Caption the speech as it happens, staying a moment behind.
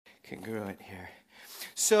congruent here.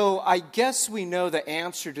 So I guess we know the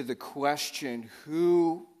answer to the question,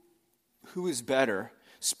 who is better,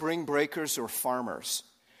 spring breakers or farmers?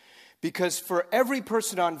 Because for every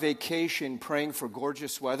person on vacation praying for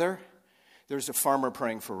gorgeous weather, there's a farmer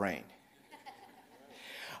praying for rain.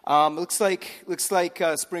 Looks like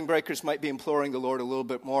spring breakers might be imploring the Lord a little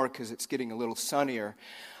bit more because it's getting a little sunnier.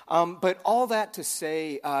 But all that to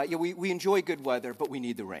say, we enjoy good weather, but we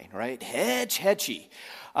need the rain, right? Hetchy.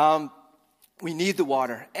 We need the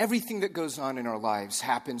water. Everything that goes on in our lives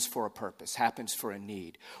happens for a purpose, happens for a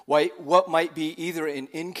need. What might be either an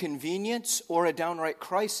inconvenience or a downright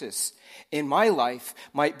crisis in my life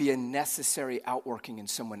might be a necessary outworking in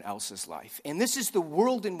someone else's life. And this is the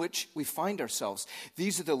world in which we find ourselves.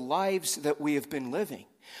 These are the lives that we have been living,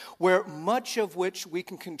 where much of which we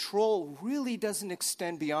can control really doesn't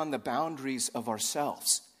extend beyond the boundaries of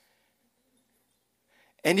ourselves.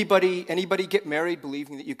 Anybody get married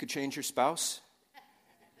believing that you could change your spouse?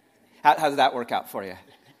 How did that work out for you?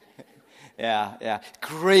 Yeah.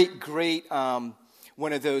 Great.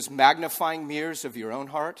 One of those magnifying mirrors of your own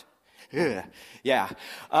heart. Yeah.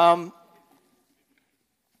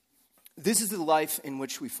 This is the life in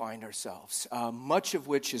which we find ourselves, much of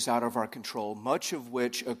which is out of our control, much of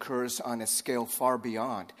which occurs on a scale far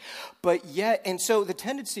beyond. But yet, and so the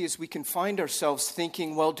tendency is we can find ourselves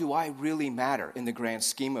thinking, well, do I really matter in the grand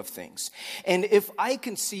scheme of things? And if I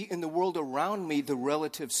can see in the world around me the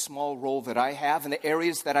relative small role that I have in the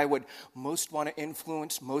areas that I would most want to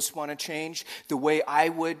influence, most want to change, the way I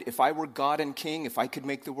would, if I were God and King, if I could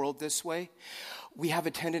make the world this way, we have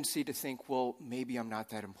a tendency to think, well, maybe I'm not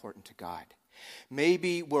that important to God.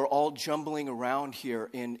 Maybe we're all jumbling around here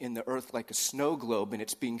in the earth like a snow globe, and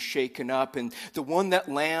it's being shaken up, and the one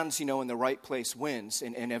that lands, in the right place wins,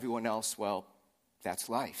 and everyone else, well, that's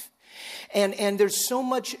life. And there's so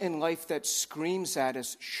much in life that screams at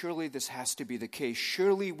us, surely this has to be the case.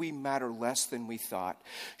 Surely we matter less than we thought.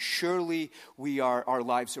 Surely our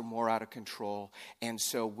lives are more out of control, and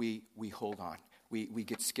so we hold on. We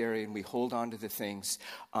get scary and we hold on to the things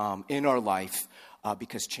in our life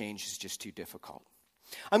because change is just too difficult.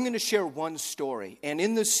 I'm going to share one story. And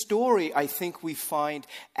in this story, I think we find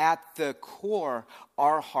at the core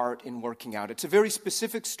our heart in working out. It's a very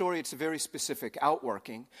specific story. It's a very specific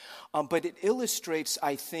outworking. But it illustrates,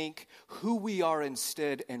 I think, who we are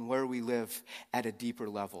instead and where we live at a deeper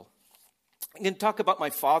level. I'm going to talk about my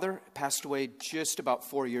father, passed away just about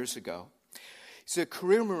 4 years ago. He's a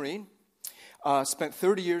career Marine. Spent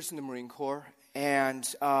 30 years in the Marine Corps, and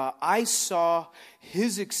I saw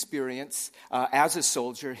his experience as a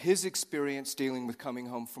soldier, his experience dealing with coming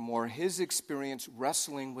home from war, his experience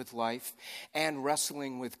wrestling with life and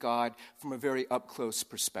wrestling with God from a very up-close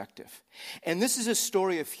perspective. And this is a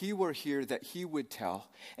story, if he were here, that he would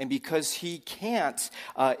tell. And because he can't,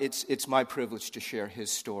 it's my privilege to share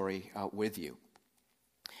his story with you.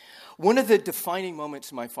 One of the defining moments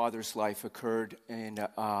in my father's life occurred on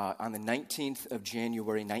the 19th of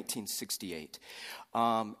January, 1968.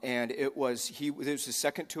 And it was his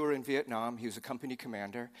second tour in Vietnam. He was a company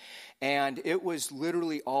commander. And it was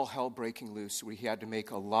literally all hell breaking loose, where he had to make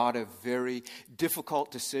a lot of very difficult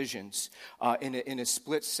decisions in a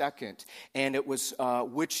split second. And it was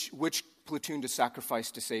which platoon to sacrifice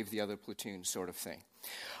to save the other platoon sort of thing.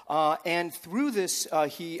 And through this,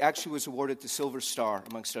 he actually was awarded the Silver Star,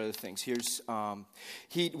 amongst other things.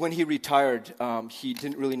 When he retired, he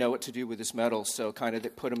didn't really know what to do with his medal, so kind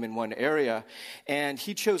of put him in one area. And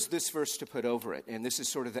he chose this verse to put over it. And this is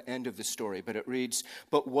sort of the end of the story, but it reads,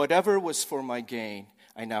 "But whatever was for my gain,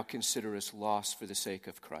 I now consider as loss for the sake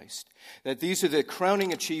of Christ." That these are the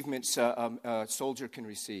crowning achievements a soldier can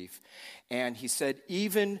receive. And he said,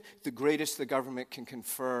 even the greatest the government can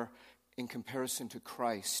confer in comparison to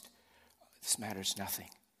Christ, this matters nothing.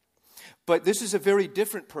 But this is a very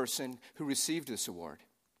different person who received this award.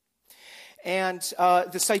 And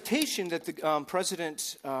the citation that the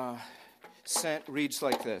president sent reads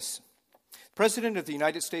like this. President of the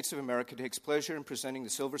United States of America takes pleasure in presenting the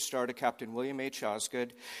Silver Star to Captain William H.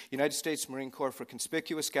 Osgood, United States Marine Corps, for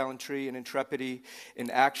conspicuous gallantry and intrepidity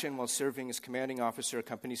in action while serving as commanding officer,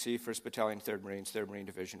 Company C, 1st Battalion, 3rd Marines, 3rd Marine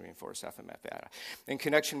Division, Reinforced FMF, in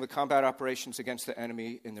connection with combat operations against the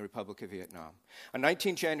enemy in the Republic of Vietnam. On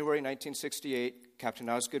 19 January 1968, Captain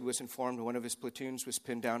Osgood was informed one of his platoons was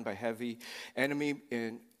pinned down by heavy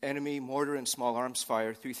enemy mortar and small arms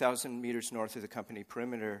fire 3,000 meters north of the company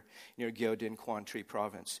perimeter near Gio Dinh Quang Tri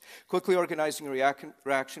province. Quickly organizing a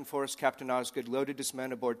reaction force, Captain Osgood loaded his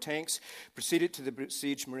men aboard tanks, proceeded to the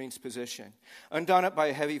besieged Marines' position. Undaunted by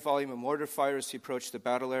a heavy volume of mortar fire as he approached the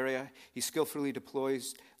battle area, he skillfully deployed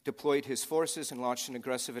deployed his forces and launched an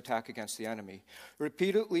aggressive attack against the enemy.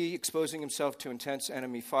 Repeatedly exposing himself to intense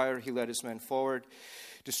enemy fire, he led his men forward,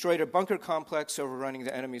 destroyed a bunker complex overrunning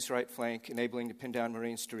the enemy's right flank, enabling the pinned down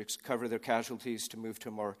Marines to recover their casualties to move to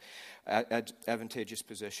a more advantageous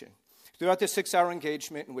position. Throughout the 6-hour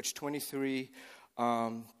engagement, in which 23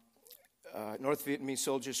 North Vietnamese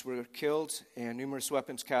soldiers were killed and numerous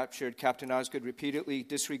weapons captured, Captain Osgood repeatedly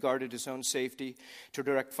disregarded his own safety to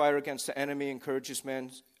direct fire against the enemy, encourage his men,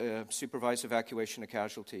 supervise evacuation of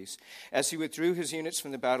casualties. As he withdrew his units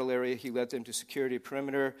from the battle area, he led them to security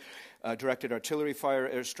perimeter, directed artillery fire,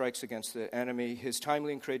 airstrikes against the enemy. His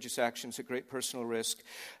timely and courageous actions at great personal risk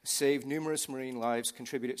saved numerous Marine lives,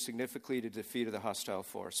 contributed significantly to the defeat of the hostile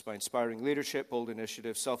force. By inspiring leadership, bold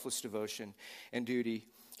initiative, selfless devotion, and duty,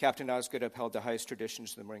 Captain Osgood upheld the highest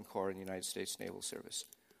traditions of the Marine Corps and the United States Naval Service.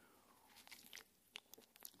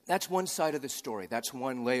 That's one side of the story. That's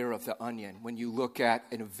one layer of the onion when you look at,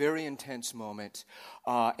 in a very intense moment,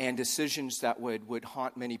 and decisions that would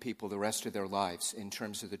haunt many people the rest of their lives in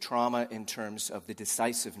terms of the trauma, in terms of the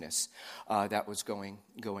decisiveness that was going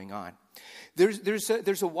on.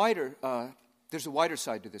 There's a wider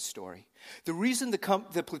side to this story. The reason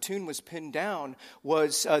the platoon was pinned down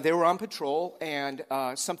was they were on patrol, and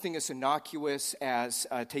something as innocuous as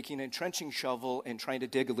taking an entrenching shovel and trying to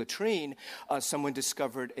dig a latrine, someone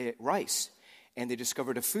discovered rice. And they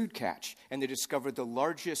discovered a food cache. And they discovered the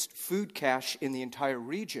largest food cache in the entire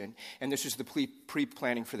region. And this was the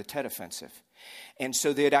pre-planning for the Tet Offensive. And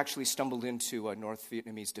so they had actually stumbled into a North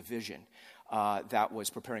Vietnamese division that was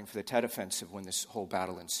preparing for the Tet Offensive when this whole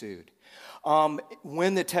battle ensued.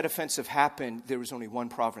 When the Tet Offensive happened, there was only one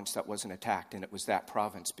province that wasn't attacked, and it was that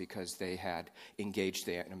province because they had engaged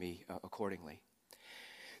the enemy accordingly.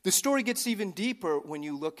 The story gets even deeper when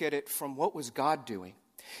you look at it from what was God doing.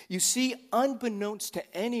 You see, unbeknownst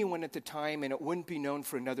to anyone at the time, and it wouldn't be known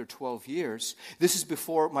for another 12 years, this is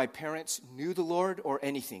before my parents knew the Lord or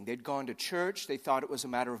anything. They'd gone to church. They thought it was a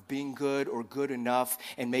matter of being good or good enough,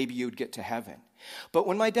 and maybe you'd get to heaven. But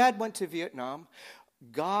when my dad went to Vietnam,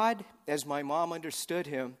 God, as my mom understood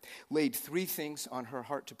him, laid 3 things on her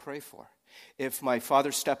heart to pray for. If my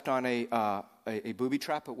father stepped on a booby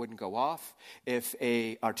trap, it wouldn't go off. If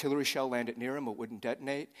an artillery shell landed near him, it wouldn't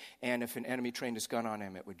detonate. And if an enemy trained his gun on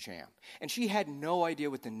him, it would jam. And she had no idea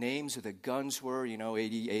what the names of the guns were,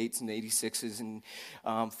 88s and 86s and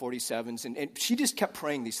 47s. And she just kept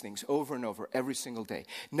praying these things over and over every single day.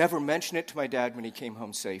 Never mentioned it to my dad when he came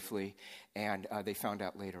home safely, and they found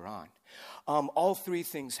out later on. All 3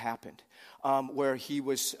 things happened, where he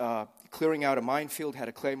was clearing out a minefield, had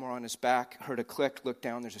a claymore on his back, heard a click, looked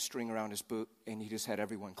down, there's a string around his boot, and he just had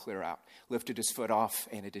everyone clear out. Lifted his foot off,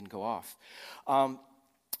 and it didn't go off.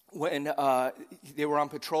 When they were on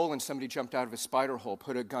patrol and somebody jumped out of a spider hole,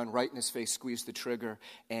 put a gun right in his face, squeezed the trigger,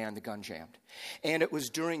 and the gun jammed. And it was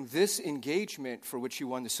during this engagement for which he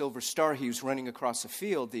won the Silver Star, he was running across a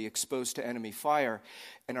field, the exposed to enemy fire,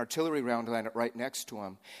 an artillery round landed right next to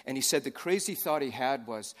him. And he said the crazy thought he had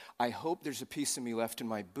was, I hope there's a piece of me left in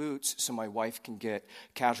my boots so my wife can get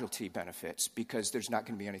casualty benefits, because there's not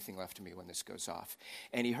going to be anything left of me when this goes off.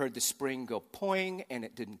 And he heard the spring go poing, and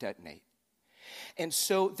it didn't detonate. And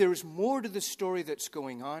so there's more to the story that's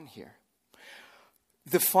going on here.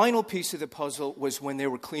 The final piece of the puzzle was when they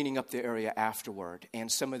were cleaning up the area afterward. And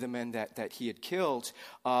some of the men that he had killed,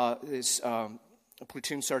 this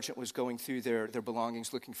platoon sergeant was going through their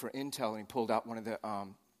belongings looking for intel, and he pulled out one of the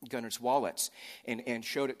gunner's wallets and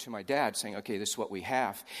showed it to my dad, saying, okay, this is what we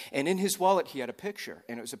have. And in his wallet, he had a picture,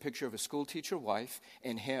 and it was a picture of a school teacher wife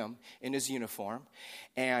and him in his uniform,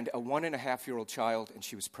 and a 1.5-year-old child, and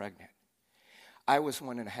she was pregnant. I was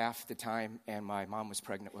 1.5 at the time, and my mom was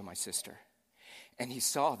pregnant with my sister. And he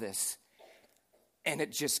saw this, and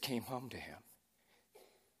it just came home to him.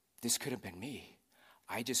 This could have been me.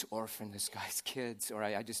 I just orphaned this guy's kids, or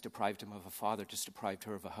I just deprived him of a father, just deprived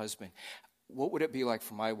her of a husband. What would it be like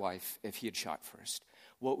for my wife if he had shot first?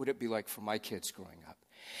 What would it be like for my kids growing up?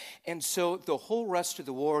 And so the whole rest of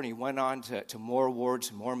the war, and he went on to more awards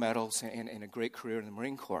and more medals and a great career in the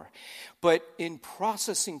Marine Corps. But in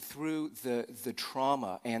processing through the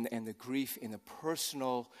trauma and the grief and the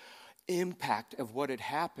personal impact of what had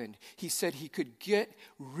happened, he said he could get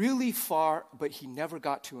really far, but he never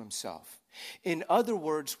got to himself. In other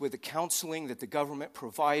words, with the counseling that the government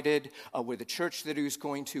provided, with the church that he was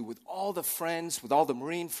going to, with all the friends, with all the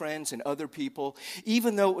Marine friends and other people,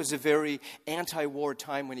 even though it was a very anti-war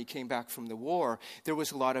time when he came back from the war, there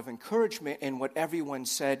was a lot of encouragement, and what everyone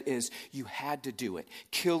said is, you had to do it.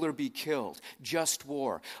 Kill or be killed. Just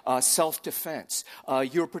war. Self-defense.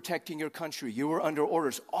 You're protecting your country. You were under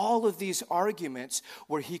orders. All of these arguments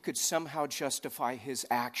where he could somehow justify his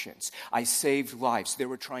actions. I saved lives. They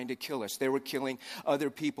were trying to kill us. They were killing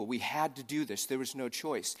other people. We had to do this. There was no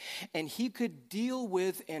choice. And he could deal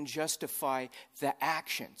with and justify the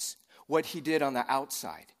actions, what he did on the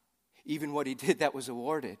outside, even what he did that was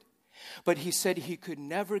awarded. But he said he could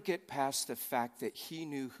never get past the fact that he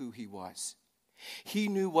knew who he was. He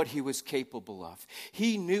knew what he was capable of.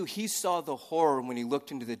 He saw the horror when he looked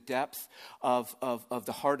into the depth of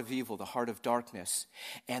the heart of evil, the heart of darkness,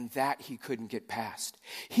 and that he couldn't get past.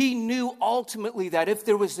 He knew ultimately that if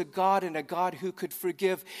there was a God and a God who could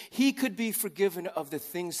forgive, he could be forgiven of the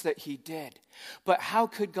things that he did. But how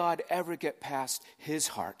could God ever get past his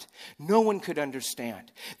heart? No one could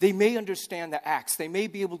understand. They may understand the acts. They may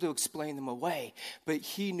be able to explain them away, but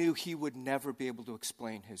he knew he would never be able to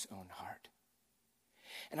explain his own heart.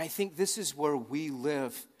 And I think this is where we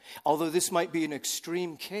live. Although this might be an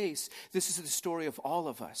extreme case, this is the story of all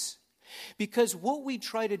of us. Because what we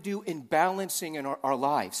try to do in balancing in our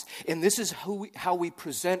lives, and this is how we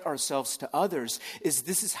present ourselves to others, is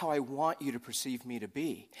this is how I want you to perceive me to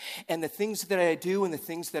be. And the things that I do and the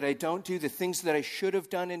things that I don't do, the things that I should have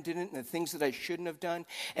done and didn't, and the things that I shouldn't have done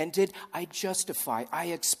and did, I justify, I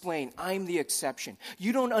explain, I'm the exception.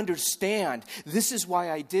 You don't understand. This is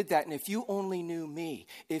why I did that. And if you only knew me,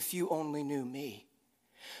 if you only knew me.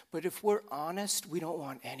 But if we're honest, we don't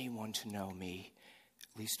want anyone to know me.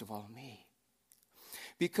 Least of all me.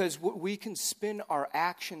 Because we can spin our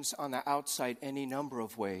actions on the outside any number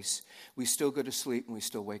of ways. We still go to sleep and we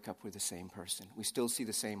still wake up with the same person. We still see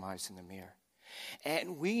the same eyes in the mirror.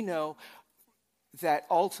 And we know that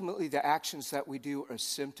ultimately the actions that we do are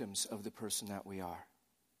symptoms of the person that we are.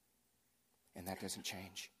 And that doesn't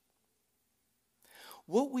change.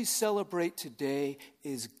 What we celebrate today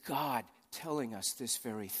is God telling us this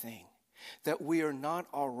very thing. That we are not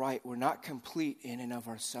all right. We're not complete in and of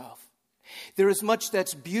ourselves. There is much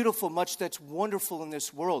that's beautiful, much that's wonderful in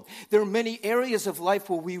this world. There are many areas of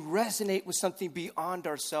life where we resonate with something beyond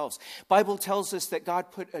ourselves. Bible tells us that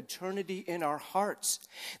God put eternity in our hearts,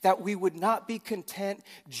 that we would not be content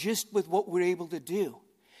just with what we're able to do,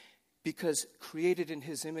 because created in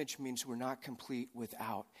his image means we're not complete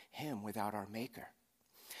without him, without our maker.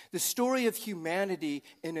 The story of humanity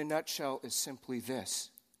in a nutshell is simply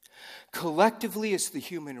this. Collectively, as the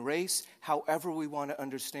human race, however we want to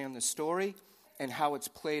understand the story and how it's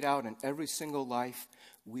played out in every single life,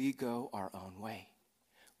 we go our own way.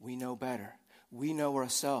 We know better. We know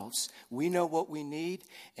ourselves. We know what we need,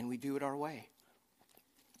 and we do it our way.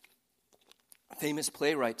 A famous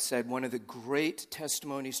playwright said one of the great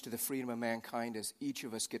testimonies to the freedom of mankind is each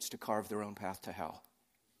of us gets to carve their own path to hell.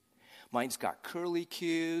 Mine's got curly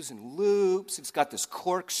cues and loops. It's got this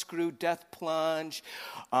corkscrew death plunge.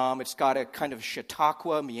 It's got a kind of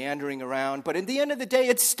Chautauqua meandering around. But at the end of the day,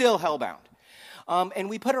 it's still hellbound. And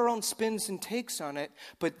we put our own spins and takes on it.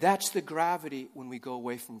 But that's the gravity when we go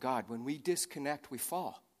away from God. When we disconnect, we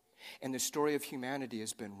fall. And the story of humanity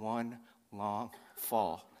has been one long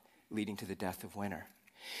fall leading to the death of winter.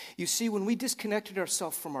 You see, when we disconnected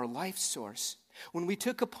ourselves from our life source, when we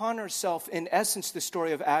took upon ourselves, in essence, the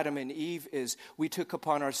story of Adam and Eve is we took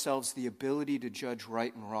upon ourselves the ability to judge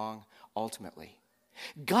right and wrong ultimately.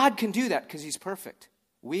 God can do that because he's perfect.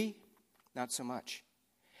 We, not so much.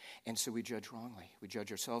 And so we judge wrongly. We judge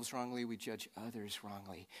ourselves wrongly. We judge others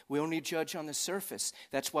wrongly. We only judge on the surface.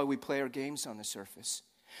 That's why we play our games on the surface.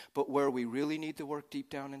 But where we really need the work deep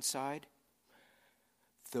down inside,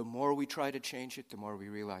 the more we try to change it, the more we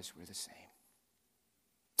realize we're the same.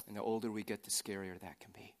 And the older we get, the scarier that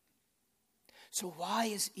can be. So why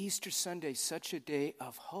is Easter Sunday such a day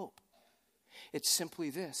of hope? It's simply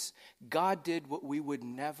this. God did what we would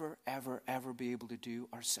never, ever, ever be able to do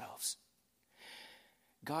ourselves.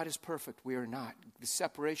 God is perfect. We are not. The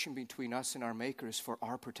separation between us and our Maker is for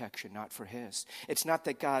our protection, not for his. It's not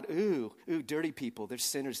that God, dirty people, they're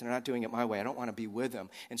sinners, they're not doing it my way. I don't want to be with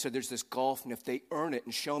them. And so there's this gulf, and if they earn it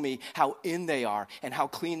and show me how in they are and how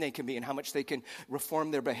clean they can be and how much they can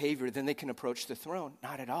reform their behavior, then they can approach the throne.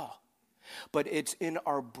 Not at all. But it's in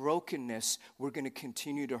our brokenness we're going to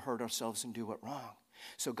continue to hurt ourselves and do it wrong.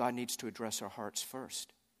 So God needs to address our hearts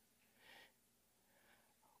first.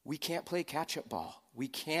 We can't play catch-up ball. We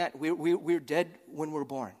can't. We're dead when we're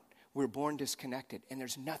born. We're born disconnected, and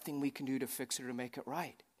there's nothing we can do to fix it or make it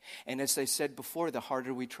right. And as I said before, the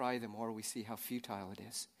harder we try, the more we see how futile it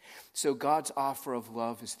is. So God's offer of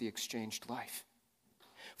love is the exchanged life.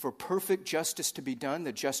 For perfect justice to be done,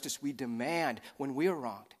 the justice we demand when we are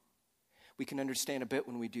wronged. We can understand a bit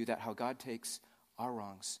when we do that how God takes our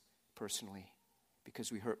wrongs personally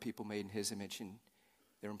because we hurt people made in his image and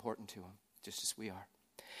they're important to him, just as we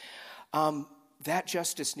are. That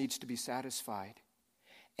justice needs to be satisfied.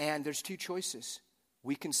 And there's two choices.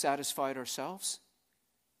 We can satisfy it ourselves,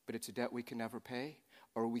 but it's a debt we can never pay,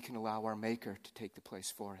 or we can allow our Maker to take the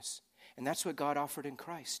place for us. And that's what God offered in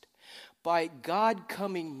Christ. By God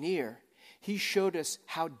coming near, he showed us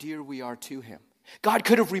how dear we are to him. God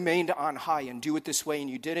could have remained on high and do it this way, and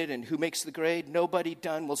you did it, and who makes the grade? Nobody,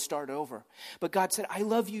 done, we'll start over. But God said, I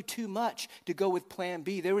love you too much to go with plan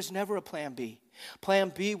B. There was never a plan B.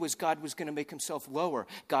 Plan B was God was going to make himself lower.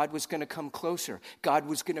 God was going to come closer. God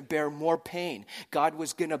was going to bear more pain. God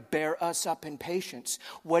was going to bear us up in patience.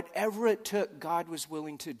 Whatever it took, God was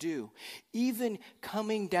willing to do. Even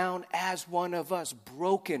coming down as one of us,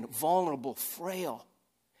 broken, vulnerable, frail,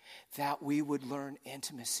 that we would learn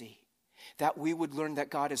intimacy. That we would learn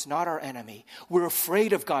that God is not our enemy. We're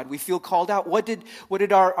afraid of God. We feel called out. What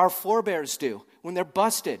did our forebears do when they're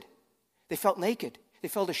busted? They felt naked. They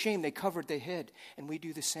felt ashamed. They covered, they hid. And we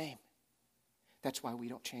do the same. That's why we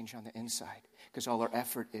don't change on the inside. Because all our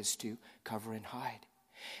effort is to cover and hide.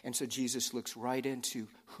 And so Jesus looks right into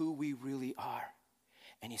who we really are.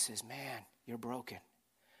 And he says, man, you're broken.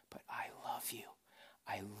 But I love you.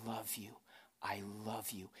 I love you. I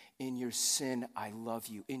love you. In your sin, I love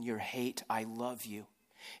you. In your hate, I love you.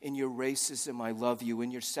 In your racism, I love you.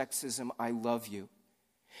 In your sexism, I love you.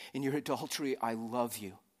 In your adultery, I love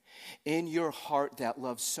you. In your heart that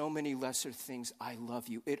loves so many lesser things, I love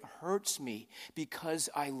you. It hurts me because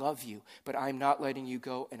I love you, but I'm not letting you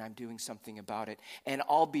go and I'm doing something about it. And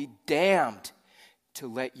I'll be damned to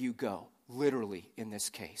let you go, literally in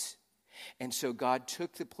this case. And so God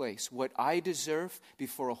took the place, what I deserve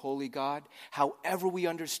before a holy God, however we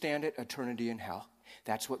understand it, eternity in hell.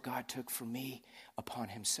 That's what God took for me upon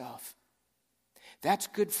himself. That's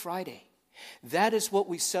Good Friday. That is what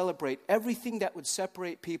we celebrate. Everything that would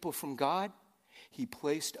separate people from God, he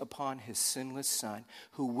placed upon his sinless Son,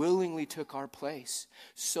 who willingly took our place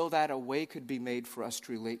so that a way could be made for us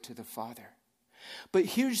to relate to the Father. But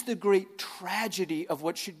here's the great tragedy of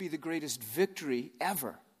what should be the greatest victory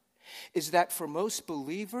ever. Is that for most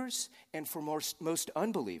believers and for most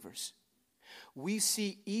unbelievers, we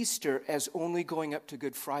see Easter as only going up to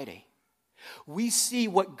Good Friday. We see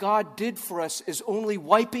what God did for us as only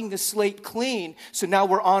wiping the slate clean, so now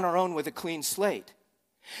we're on our own with a clean slate.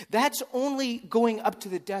 That's only going up to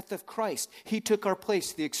the death of Christ. He took our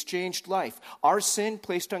place, the exchanged life. Our sin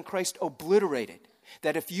placed on Christ obliterated.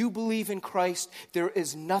 That if you believe in Christ, there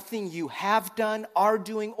is nothing you have done, are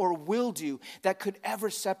doing, or will do that could ever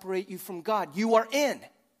separate you from God. You are in.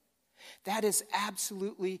 That is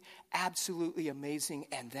absolutely, absolutely amazing,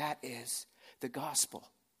 and that is the gospel.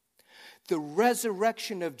 The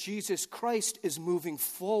resurrection of Jesus Christ is moving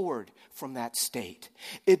forward from that state.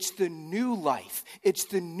 It's the new life. It's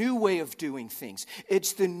the new way of doing things.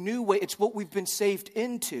 It's the new way. It's what we've been saved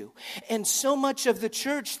into. And so much of the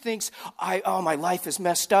church thinks, my life is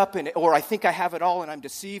messed up, or I think I have it all and I'm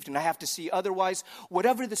deceived and I have to see otherwise.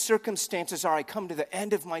 Whatever the circumstances are, I come to the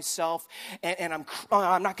end of myself and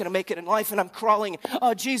I'm not going to make it in life and I'm crawling.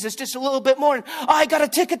 Oh, Jesus, just a little bit more. I got a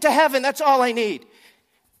ticket to heaven. That's all I need.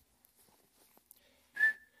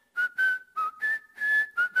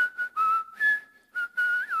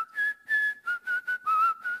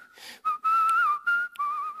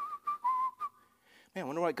 Man, I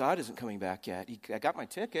wonder why God isn't coming back yet. I got my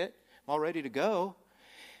ticket. I'm all ready to go.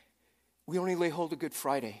 We only lay hold of Good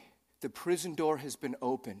Friday. The prison door has been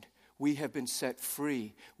opened. We have been set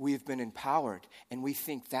free. We have been empowered. And we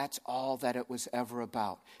think that's all that it was ever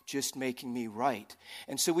about, just making me right.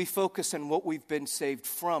 And so we focus on what we've been saved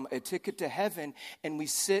from, a ticket to heaven, and we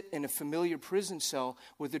sit in a familiar prison cell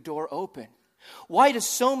with the door open. Why do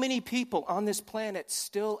so many people on this planet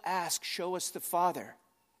still ask, show us the Father?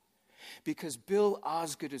 Because Bill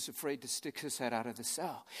Osgood is afraid to stick his head out of the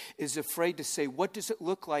cell, is afraid to say, what does it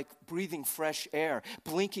look like breathing fresh air,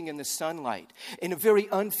 blinking in the sunlight, in a very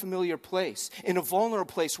unfamiliar place, in a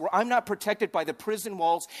vulnerable place where I'm not protected by the prison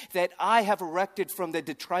walls that I have erected from the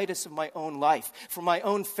detritus of my own life. For my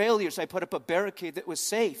own failures, I put up a barricade that was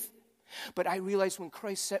safe. But I realized when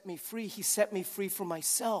Christ set me free, he set me free from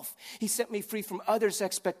myself. He set me free from others'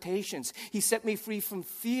 expectations. He set me free from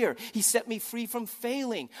fear. He set me free from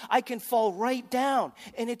failing. I can fall right down,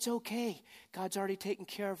 and it's okay. God's already taken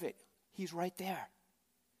care of it. He's right there.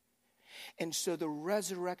 And so the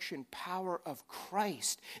resurrection power of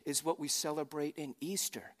Christ is what we celebrate in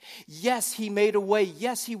Easter. Yes, he made a way.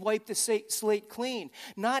 Yes, he wiped the slate clean.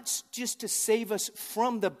 Not just to save us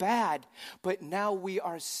from the bad, but now we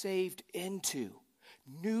are saved into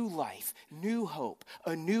new life, new hope,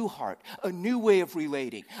 a new heart, a new way of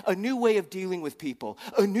relating, a new way of dealing with people,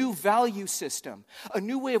 a new value system, a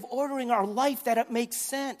new way of ordering our life that it makes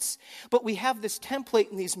sense. But we have this template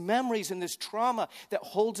and these memories and this trauma that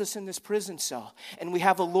holds us in this prison cell. And we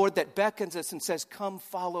have a Lord that beckons us and says, come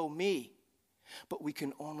follow me. But we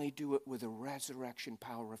can only do it with the resurrection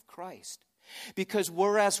power of Christ. Because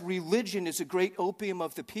whereas religion is a great opium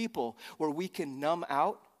of the people where we can numb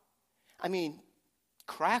out,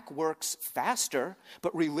 crack works faster,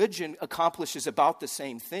 but religion accomplishes about the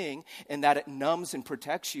same thing in that it numbs and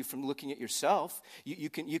protects you from looking at yourself. You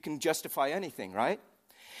can justify anything, right?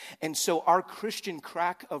 And so our Christian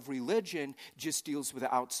crack of religion just deals with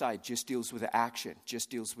the outside, just deals with the action, just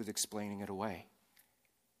deals with explaining it away.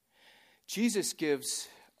 Jesus gives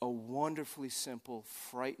a wonderfully simple,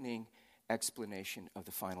 frightening explanation of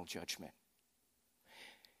the final judgment.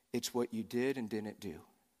 It's what you did and didn't do.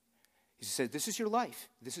 He said, this is your life.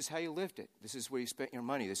 This is how you lived it. This is where you spent your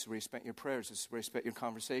money. This is where you spent your prayers. This is where you spent your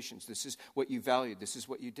conversations. This is what you valued. This is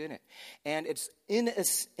what you didn't. And it's in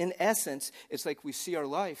essence, it's like we see our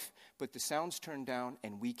life, but the sound's turned down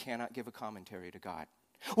and we cannot give a commentary to God.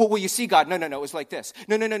 Well, you see God. No. It was like this.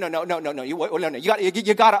 No.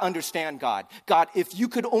 You got to understand God. God, if you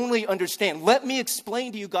could only understand, let me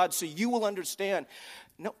explain to you, God, so you will understand.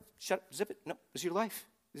 No, shut up, zip it. No, this is your life.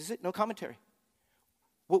 This is it. No commentary.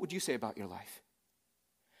 What would you say about your life?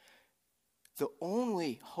 The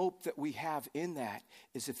only hope that we have in that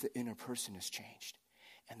is if the inner person is changed.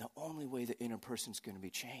 And the only way the inner person is going to be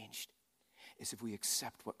changed is if we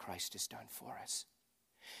accept what Christ has done for us.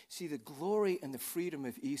 See, the glory and the freedom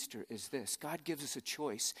of Easter is this. God gives us a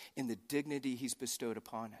choice in the dignity he's bestowed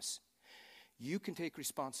upon us. You can take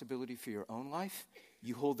responsibility for your own life.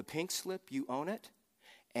 You hold the pink slip, you own it,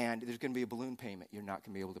 and there's going to be a balloon payment you're not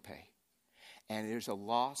going to be able to pay. And there's a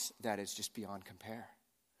loss that is just beyond compare.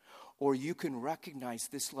 Or you can recognize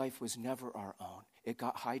this life was never our own. It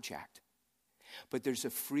got hijacked. But there's a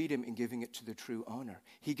freedom in giving it to the true owner.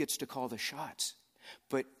 He gets to call the shots.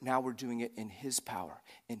 But now we're doing it in his power,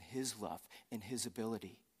 in his love, in his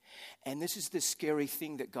ability. And this is the scary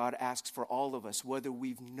thing that God asks for all of us, whether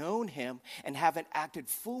we've known him and haven't acted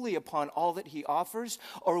fully upon all that he offers,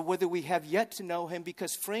 or whether we have yet to know him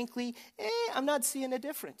because, frankly, I'm not seeing a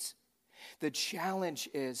difference. The challenge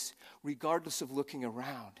is, regardless of looking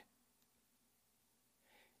around,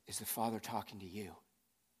 is the Father talking to you?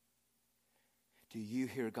 Do you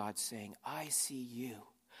hear God saying, I see you.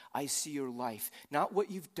 I see your life. Not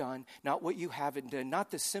what you've done, not what you haven't done,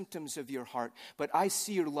 not the symptoms of your heart, but I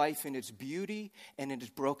see your life in its beauty and in its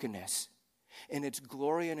brokenness, in its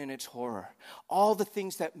glory and in its horror. All the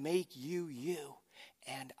things that make you, you.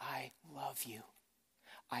 And I love you.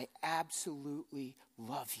 I absolutely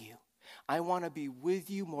love you. I want to be with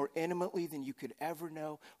you more intimately than you could ever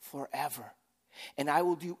know forever. And I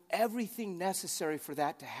will do everything necessary for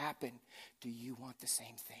that to happen. Do you want the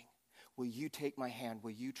same thing? Will you take my hand?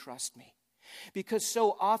 Will you trust me? Because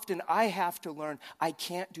so often I have to learn I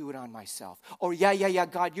can't do it on myself. Or yeah,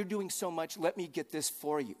 God, you're doing so much. Let me get this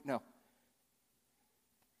for you. No.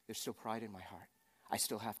 There's still pride in my heart. I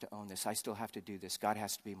still have to own this. I still have to do this. God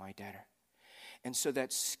has to be my debtor. And so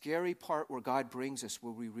that scary part where God brings us,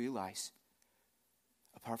 where we realize,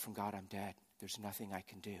 apart from God, I'm dead. There's nothing I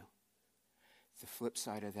can do. The flip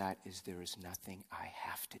side of that is there is nothing I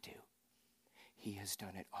have to do. He has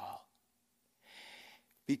done it all.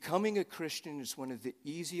 Becoming a Christian is one of the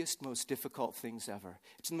easiest, most difficult things ever.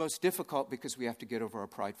 It's the most difficult because we have to get over our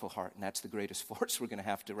prideful heart, and that's the greatest force we're going to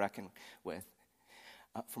have to reckon with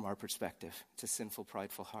from our perspective. It's a sinful,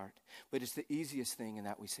 prideful heart. But it's the easiest thing in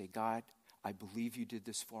that we say, God, I believe you did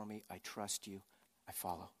this for me. I trust you. I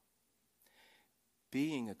follow.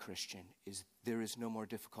 Being a Christian there is no more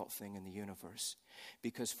difficult thing in the universe,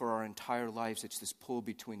 because for our entire lives it's this pull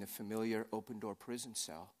between the familiar open door prison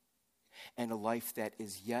cell and a life that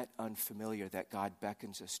is yet unfamiliar that God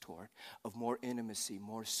beckons us toward, of more intimacy,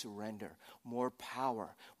 more surrender, more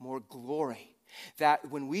power, more glory. That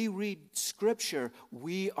when we read Scripture,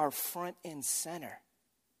 we are front and center.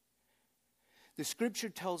 The Scripture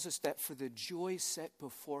tells us that for the joy set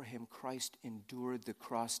before him, Christ endured the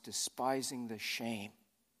cross, despising the shame.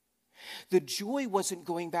 The joy wasn't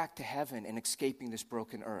going back to heaven and escaping this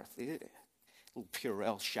broken earth. A little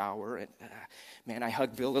Purell shower, and man, I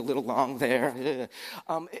hugged Bill a little long there.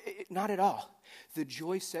 Not at all. The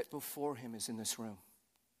joy set before him is in this room.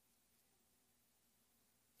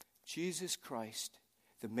 Jesus Christ,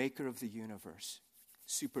 the maker of the universe,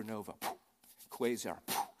 supernova, quasar,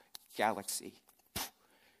 galaxy.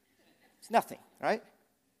 It's nothing, right?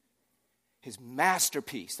 His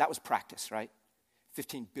masterpiece, that was practice, right?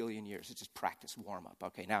 15 billion years, it's just practice, warm up.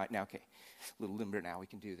 Okay, now, okay, a little limber now, we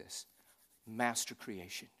can do this. Master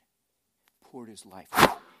creation, poured his life,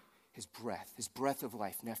 his breath of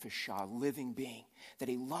life, Nefesh Shah, living being that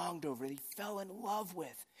he longed over, that he fell in love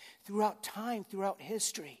with throughout time, throughout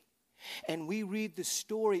history. And we read the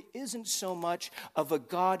story isn't so much of a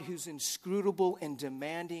God who's inscrutable and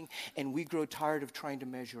demanding, and we grow tired of trying to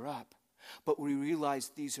measure up. But we realize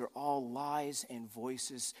these are all lies and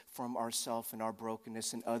voices from ourselves and our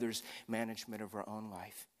brokenness and others' management of our own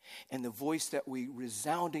life. And the voice that we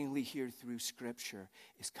resoundingly hear through Scripture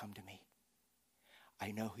is, come to me. I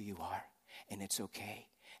know who you are, and it's okay.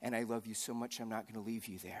 And I love you so much, I'm not going to leave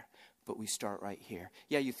you there. But we start right here.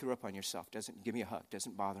 Yeah, you threw up on yourself. Doesn't give me a hug.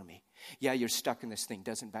 Doesn't bother me. Yeah, you're stuck in this thing.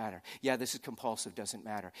 Doesn't matter. Yeah, this is compulsive. Doesn't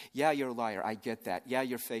matter. Yeah, you're a liar. I get that. Yeah,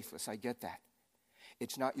 you're faithless. I get that.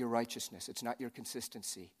 It's not your righteousness. It's not your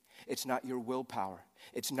consistency. It's not your willpower.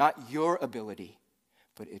 It's not your ability.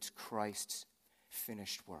 But it's Christ's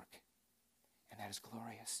finished work. And that is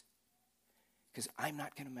glorious. Because I'm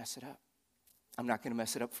not going to mess it up. I'm not going to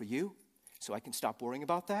mess it up for you, so I can stop worrying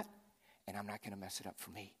about that. And I'm not going to mess it up for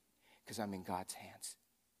me, because I'm in God's hands.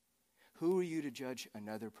 Who are you to judge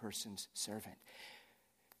another person's servant?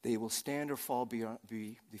 They will stand or fall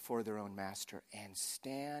before their own master, and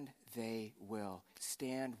stand they will.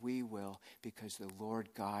 Stand we will, because the Lord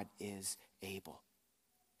God is able.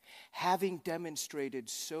 Having demonstrated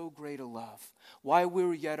so great a love, why we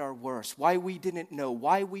were yet our worst, why we didn't know,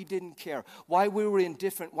 why we didn't care, why we were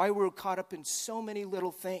indifferent, why we were caught up in so many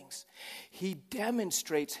little things, he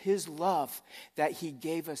demonstrates his love that he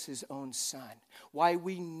gave us his own son. Why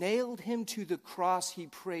we nailed him to the cross, he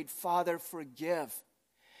prayed, Father, forgive.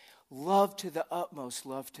 Love to the utmost,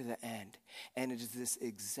 love to the end. And it is this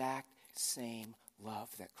exact same love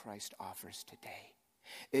that Christ offers today.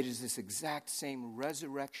 It is this exact same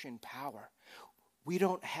resurrection power. We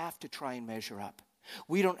don't have to try and measure up.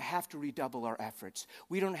 We don't have to redouble our efforts.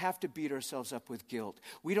 We don't have to beat ourselves up with guilt.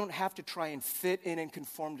 We don't have to try and fit in and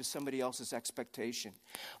conform to somebody else's expectation.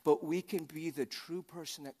 But we can be the true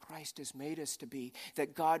person that Christ has made us to be,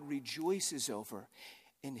 that God rejoices over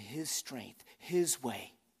in his strength, his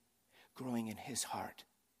way, growing in his heart.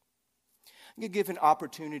 I'm going to give an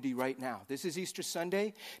opportunity right now. This is Easter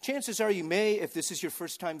Sunday. Chances are you may, if this is your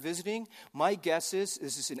first time visiting, my guess is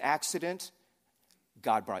this is an accident.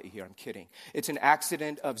 God brought you here. I'm kidding. It's an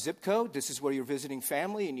accident of zip code. This is where you're visiting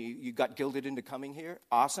family and you got guilted into coming here.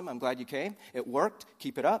 Awesome. I'm glad you came. It worked.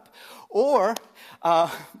 Keep it up. Or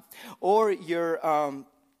you're,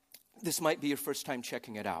 this might be your first time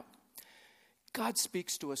checking it out. God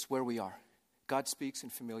speaks to us where we are. God speaks in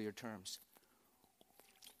familiar terms.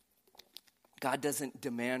 God doesn't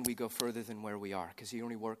demand we go further than where we are, because he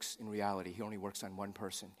only works in reality. He only works on one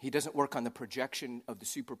person. He doesn't work on the projection of the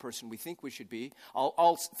super person we think we should be.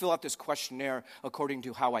 I'll fill out this questionnaire according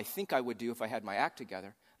to how I think I would do if I had my act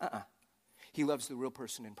together. He loves the real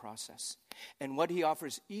person in process. And what he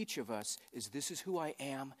offers each of us is, this is who I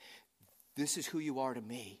am. This is who you are to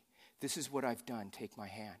me. This is what I've done. Take my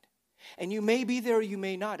hand. And you may be there or you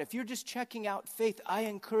may not. If you're just checking out faith, I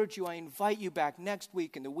encourage you, I invite you back next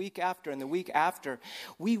week and the week after and the week after.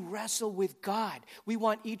 We wrestle with God. We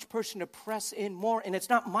want each person to press in more. And it's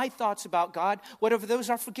not my thoughts about God. Whatever those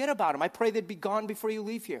are, forget about them. I pray they'd be gone before you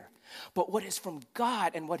leave here. But what is from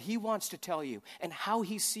God and what he wants to tell you and how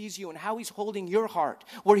he sees you and how he's holding your heart,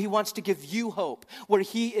 where he wants to give you hope, where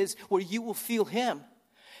you will feel him,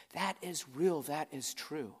 that is real, that is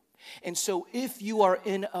true. And so if you are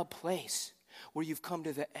in a place where you've come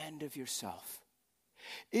to the end of yourself,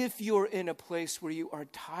 if you're in a place where you are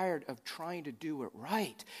tired of trying to do it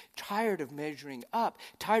right, tired of measuring up,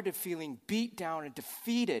 tired of feeling beat down and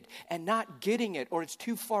defeated and not getting it, or it's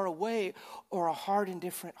too far away, or a hard and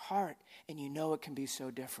different heart, and you know it can be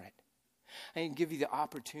so different, I can give you the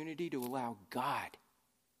opportunity to allow God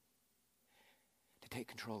to take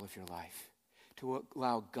control of your life. To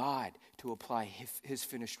allow God to apply his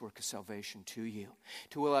finished work of salvation to you.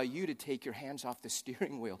 To allow you to take your hands off the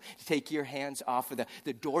steering wheel. To take your hands off of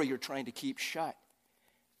the door you're trying to keep shut.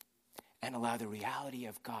 And allow the reality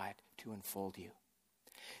of God to enfold you.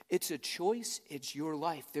 It's a choice. It's your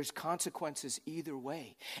life. There's consequences either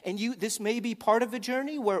way. And this may be part of a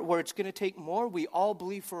journey where it's going to take more. We all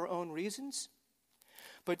believe for our own reasons.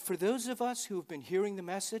 But for those of us who have been hearing the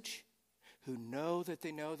message, who know that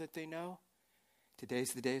they know that they know,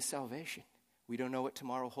 today's the day of salvation. We don't know what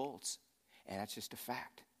tomorrow holds. And that's just a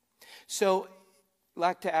fact. So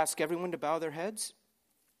like to ask everyone to bow their heads.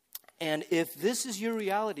 And if this is your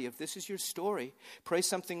reality, if this is your story, pray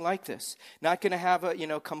something like this. Not going to have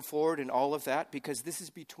come forward and all of that, because this is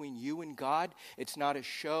between you and God. It's not a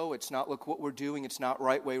show. It's not, look what we're doing. It's not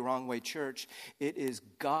right way, wrong way church. It is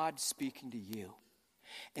God speaking to you.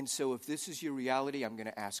 And so if this is your reality, I'm going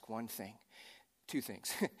to ask two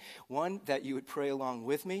things. One, that you would pray along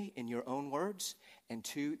with me in your own words. And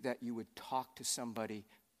two, that you would talk to somebody,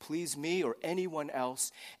 please me or anyone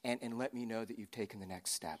else, and let me know that you've taken the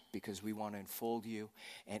next step, because we want to enfold you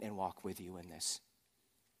and walk with you in this.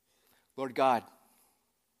 Lord God,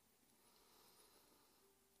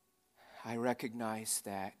 I recognize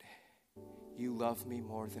that you love me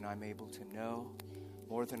more than I'm able to know,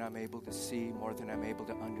 more than I'm able to see, more than I'm able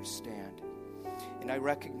to understand. And I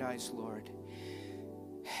recognize, Lord,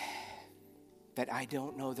 that I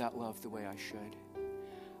don't know that love the way I should.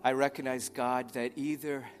 I recognize, God, that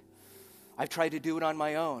either I've tried to do it on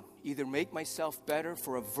my own, either make myself better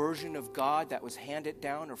for a version of God that was handed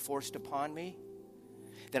down or forced upon me,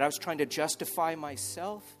 that I was trying to justify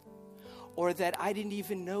myself, or that I didn't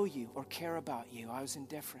even know you or care about you. I was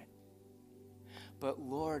indifferent. But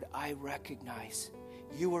Lord, I recognize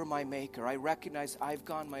you are my maker. I recognize I've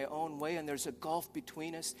gone my own way, and there's a gulf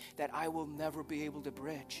between us that I will never be able to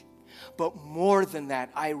bridge. But more than that,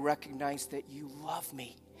 I recognize that you love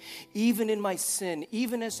me. Even in my sin,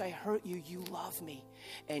 even as I hurt you, you love me.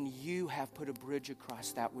 And you have put a bridge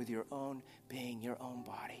across that with your own being, your own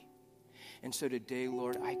body. And so today,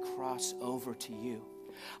 Lord, I cross over to you.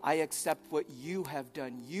 I accept what you have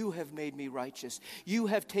done. You have made me righteous. You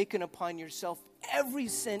have taken upon yourself every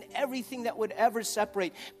sin, everything that would ever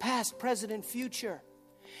separate, past, present, and future.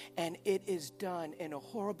 And it is done in a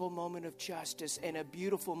horrible moment of justice and a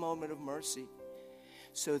beautiful moment of mercy.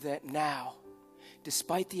 So that now,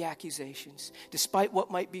 despite the accusations, despite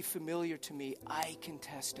what might be familiar to me, I can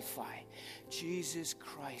testify. Jesus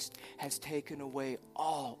Christ has taken away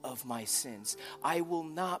all of my sins. I will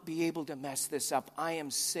not be able to mess this up. I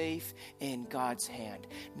am safe in God's hand.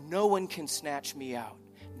 No one can snatch me out.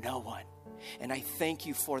 No one. And I thank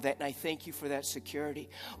you for that, and I thank you for that security.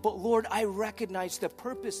 But Lord, I recognize the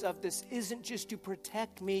purpose of this isn't just to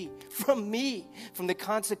protect me, from the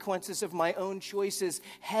consequences of my own choices,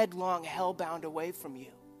 headlong, hellbound away from you.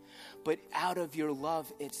 But out of your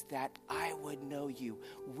love, it's that I would know you,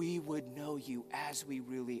 we would know you as we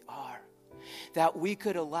really are. That we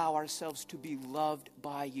could allow ourselves to be loved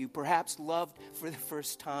by you, perhaps loved for the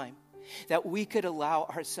first time. That we could allow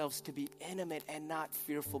ourselves to be intimate and not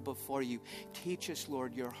fearful before you. Teach us,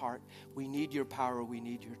 Lord, your heart. We need your power. We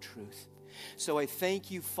need your truth. So I thank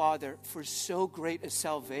you, Father, for so great a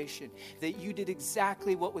salvation, that you did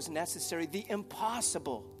exactly what was necessary, the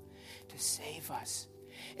impossible, to save us.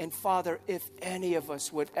 And Father, if any of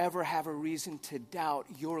us would ever have a reason to doubt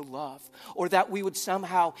your love, or that we would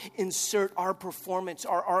somehow insert our performance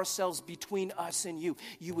or ourselves between us and you,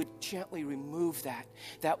 you would gently remove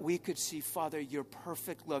that we could see, Father, your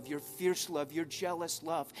perfect love, your fierce love, your jealous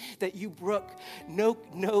love, that you brook no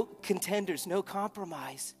contenders, no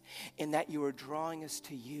compromise, and that you are drawing us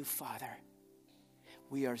to you, Father.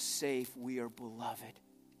 We are safe, we are beloved.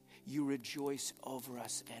 You rejoice over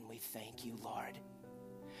us, and we thank you, Lord.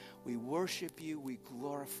 We worship you, we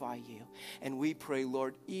glorify you, and we pray,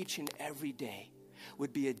 Lord, each and every day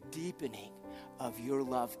would be a deepening of your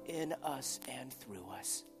love in us and through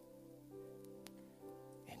us.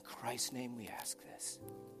 In Christ's name we ask this.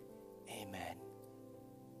 Amen.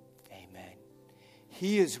 Amen.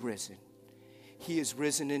 He is risen. He is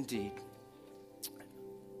risen indeed.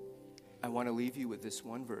 I want to leave you with this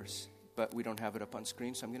one verse, but we don't have it up on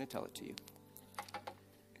screen, so I'm going to tell it to you.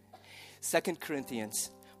 2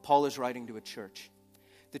 Corinthians. Paul is writing to a church.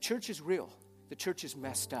 The church is real. The church is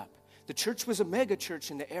messed up. The church was a mega church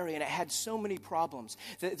in the area, and it had so many problems.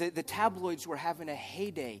 The tabloids were having a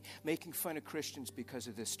heyday making fun of Christians because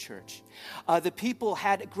of this church. The people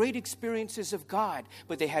had great experiences of God,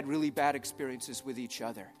 but they had really bad experiences with each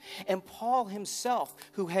other. And Paul himself,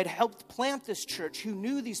 who had helped plant this church, who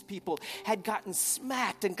knew these people, had gotten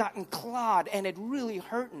smacked and gotten clawed and had really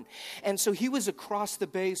hurting. And so he was across the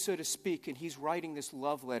bay, so to speak, and he's writing this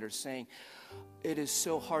love letter saying, it is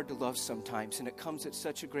so hard to love sometimes, and it comes at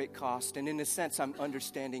such a great cost. And in a sense, I'm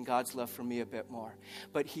understanding God's love for me a bit more.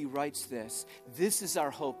 But he writes this. This is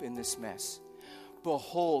our hope in this mess.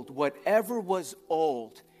 Behold, whatever was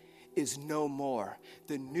old is no more.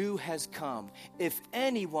 The new has come. If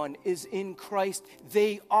anyone is in Christ,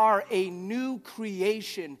 they are a new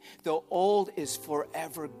creation. The old is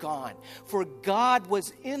forever gone. For God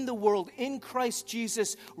was in the world, in Christ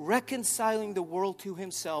Jesus, reconciling the world to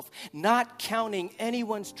himself, not counting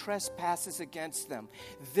anyone's trespasses against them.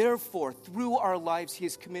 Therefore, through our lives, he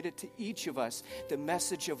has committed to each of us the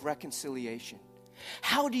message of reconciliation.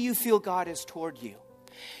 How do you feel God is toward you?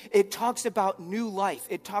 It talks about new life.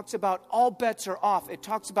 It talks about all bets are off. It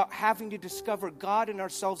talks about having to discover God and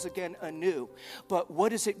ourselves again anew. But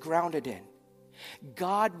what is it grounded in?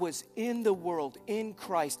 God was in the world, in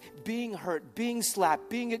Christ, being hurt, being slapped,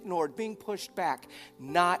 being ignored, being pushed back,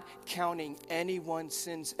 not counting anyone's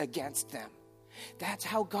sins against them. That's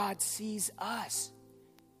how God sees us.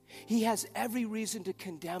 He has every reason to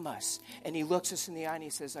condemn us. And he looks us in the eye and he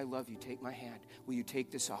says, I love you. Take my hand. Will you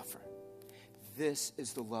take this offer? This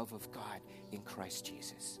is the love of God in Christ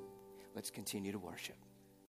Jesus. Let's continue to worship.